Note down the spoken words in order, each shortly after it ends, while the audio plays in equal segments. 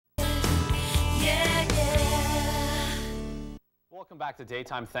Welcome back to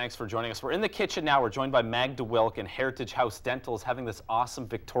Daytime. Thanks for joining us. We're in the kitchen now. We're joined by Magda Wilk, and Heritage House Dental is having this awesome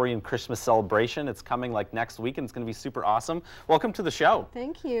Victorian Christmas celebration. It's coming like next week, and it's going to be super awesome. Welcome to the show.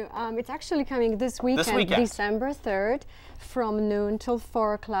 Thank you. It's actually coming this weekend, December 3rd, from noon till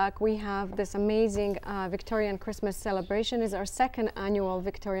 4 o'clock. We have this amazing Victorian Christmas celebration. It's our second annual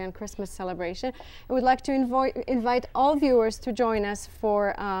Victorian Christmas celebration. I would like to invite all viewers to join us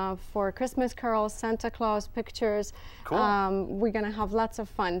for Christmas carols, Santa Claus pictures. Cool. We're going to have lots of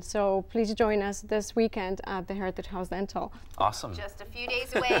fun, so please join us this weekend at the Heritage House Dental. Awesome. Just a few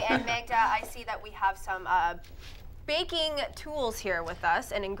days away, and Magda, I see that we have some baking tools here with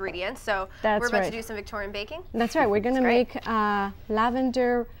us and ingredients, so we're about to do some Victorian baking. That's right. We're going to make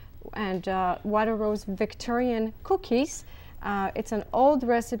lavender and water rose Victorian cookies. It's an old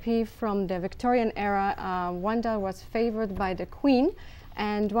recipe from the Victorian era, one that was favored by the Queen.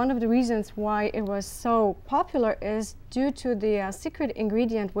 And one of the reasons why it was so popular is due to the secret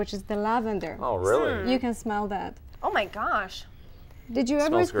ingredient, which is the lavender. Oh, really? You can smell that. Oh my gosh. Did you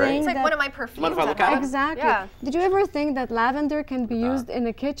ever think it's like one of my perfumes? Mind if I look at it? Exactly. Yeah. Did you ever think that lavender can be used in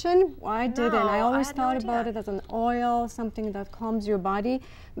the kitchen? Well, I didn't. I always thought about it as an oil, something that calms your body.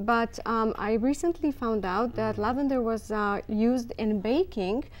 But I recently found out that lavender was used in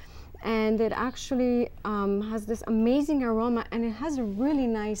baking. And it actually has this amazing aroma, and it has a really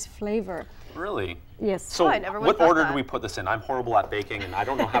nice flavor. Really? Yes. So what order do we put this in? I'm horrible at baking, and I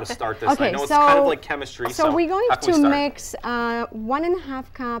don't know how to start this. Okay, I know it's kind of like chemistry. So we're going to mix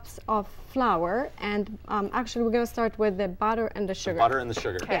 1.5 cups of flour, and actually we're going to start with the butter and the sugar. The butter and the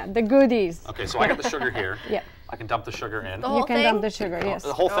sugar. Okay. Yeah, the goodies. Okay, so I got the sugar here. Yeah. I can dump the sugar in. You can dump the sugar, yes.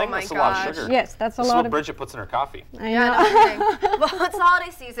 The whole thing? That's a lot of sugar. Yes, that's a lot. This is what Bridget puts in her coffie. I know. Well, it's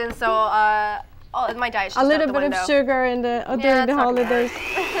holiday season, so my diet's just a little bit of sugar in the during the holidays.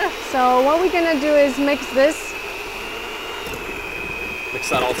 So what we're gonna do is mix this. Mix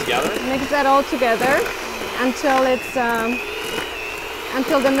that all together. Mix that all together until it's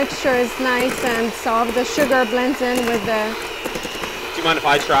until the mixture is nice and soft. The sugar blends in with the. Do you mind if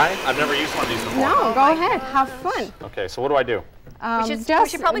I try? I've never used one of these before. No, go ahead. Have fun. Okay, so what do I do? We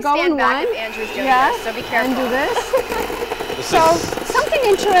should probably stand back if Andrew's doing this, so be careful. And do this. So something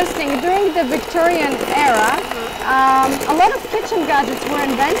interesting, during the Victorian era, a lot of kitchen gadgets were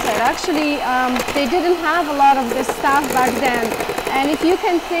invented. Actually, they didn't have a lot of this stuff back then. And if you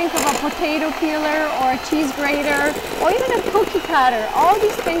can think of a potato peeler or a cheese grater or even a cookie cutter, all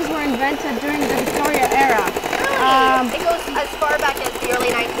these things were invented during the Victorian era. It goes as far back as the early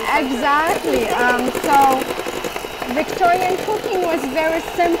 19th century. Exactly. So Victorian cooking was very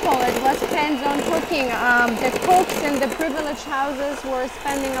simple. It was hands-on cooking. The cooks in the privileged houses were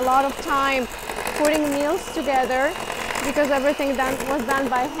spending a lot of time putting meals together because everything was done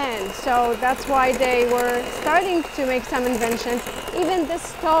by hand. So that's why they were starting to make some inventions. Even the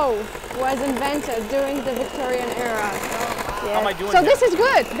stove was invented during the Victorian era. How am I doing so this is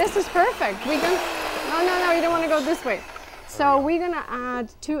good. This is perfect. We can. No, you don't want to go this way. So we're gonna add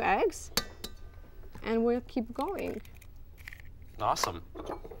 2 eggs. And we'll keep going. Awesome.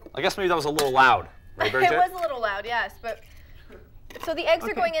 I guess maybe that was a little loud, right, Bridget? It was a little loud, yes. But so the eggs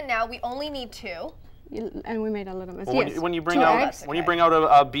are going in now. We only need 2. And we made a little mess. Well, yes. when you bring out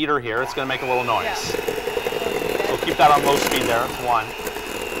a beater here, it's going to make a little noise. Yeah. So keep that on low speed there. It's 1.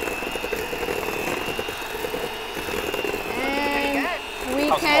 And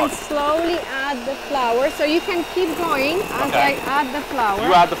we can slowly add the flour. So you can keep going as I add the flour.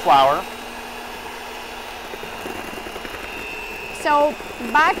 You add the flour. So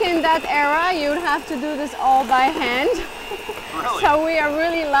back in that era, you would have to do this all by hand. Really? So we are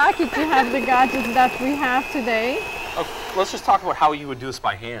really lucky to have the gadgets that we have today. Okay, let's just talk about how you would do this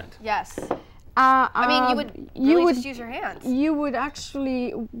by hand. Yes. I mean, you would just use your hands. You would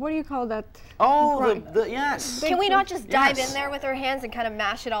actually, what do you call that? Oh, yes. Can we not just dive in there with our hands and kind of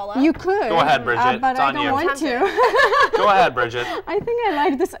mash it all up? You could. Go ahead, Bridget. But it's I on don't you. want to. Go ahead, Bridget. I think I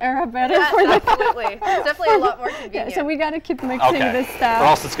like this era better. Yes, absolutely. It's definitely a lot more convenient. Yeah, so we got to keep mixing this stuff. Or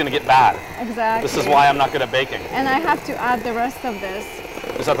else it's going to get bad. Exactly. This is why I'm not good at baking. And I have to add the rest of this.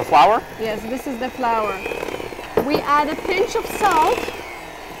 Is that the flour? Yes, this is the flour. We add a pinch of salt,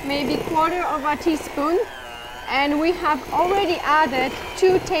 maybe 1/4 of a teaspoon, and we have already added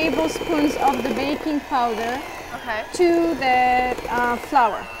 2 tablespoons of the baking powder to the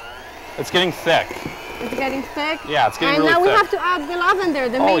flour. It's getting thick. It's getting thick? Yeah, it's getting really thick. thick. And now we have to add the lavender,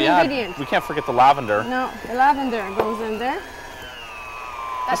 the main ingredient. We can't forget the lavender. No, the lavender goes in there.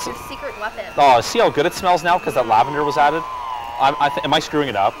 That's your secret weapon. Oh, see how good it smells now because that lavender was added? Am I screwing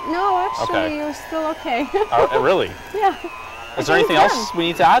it up? No, actually, you're still okay. Really? Yeah. Is there anything else we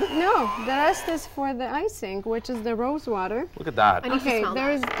need to add? No, the rest is for the icing, which is the Rosewater. Look at that. Okay,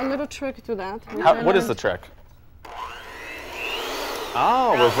 there is a little trick to that. What is the trick?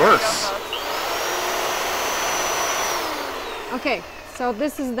 Oh, reverse. Okay, so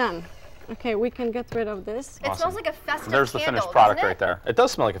this is done. Okay, we can get rid of this. It smells like a festive There's candle, the finished product doesn't it? right there. It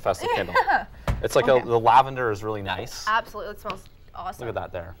does smell like a festive candle. It's like the lavender is really nice. Absolutely, it smells awesome. Look at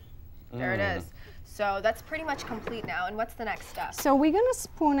that there. There it is. So that's pretty much complete now. And what's the next step? So we're gonna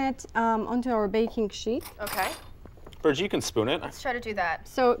spoon it onto our baking sheet. Okay. Bridget, you can spoon it. Let's try to do that.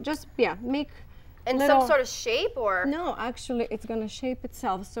 So just, make in some sort of shape, or? No, actually, it's gonna shape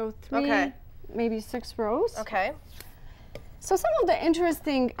itself. So 3, maybe 6 rows. Okay. So some of the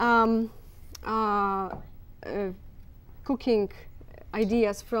interesting cooking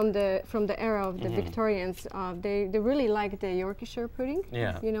ideas from the era of the Victorians, they really like the Yorkshire pudding.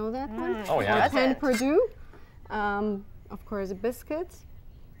 Yeah. You know that one? Oh yeah. Pan Perdue. Of course, biscuits.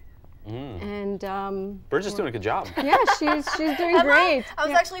 And Bridget's doing a good job. yeah, she's doing great. I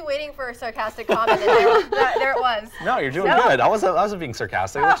was actually waiting for a sarcastic comment, and there it was. No, you're doing good. I wasn't being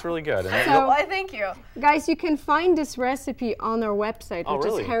sarcastic. It looks really good. Why, thank you. Guys, you can find this recipe on our website, which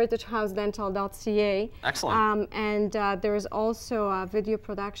really? is heritagehousedental.ca. Excellent. And there is also a video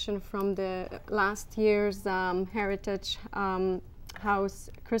production from the last year's Heritage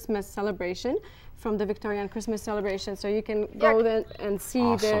House Christmas Celebration, from the Victorian Christmas Celebration, so you can go there and see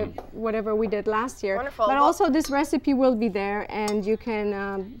whatever we did last year. Wonderful. But also this recipe will be there, and you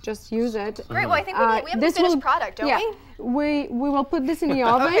can just use it. Great. Well, I think we have the finished product, don't we? We will put this in the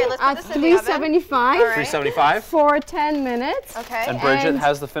oven let's at 375. 375 for 10 minutes. Okay. And Bridget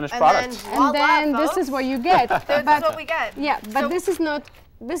has the finished product. And then this is what you get. This is what we get. Yeah, but this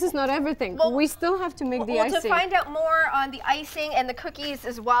is not everything. Well, we still have to make the icing. To find out more on the icing and the cookies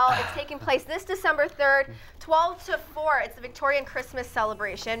as well, it's taking place this December 3rd, 12 to 4. It's the Victorian Christmas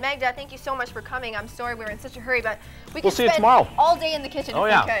Celebration. Magda, thank you so much for coming. I'm sorry we were in such a hurry, but we can see you spend tomorrow. all day in the kitchen if we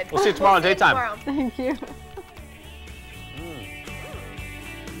could. We'll see you tomorrow in daytime. Thank you.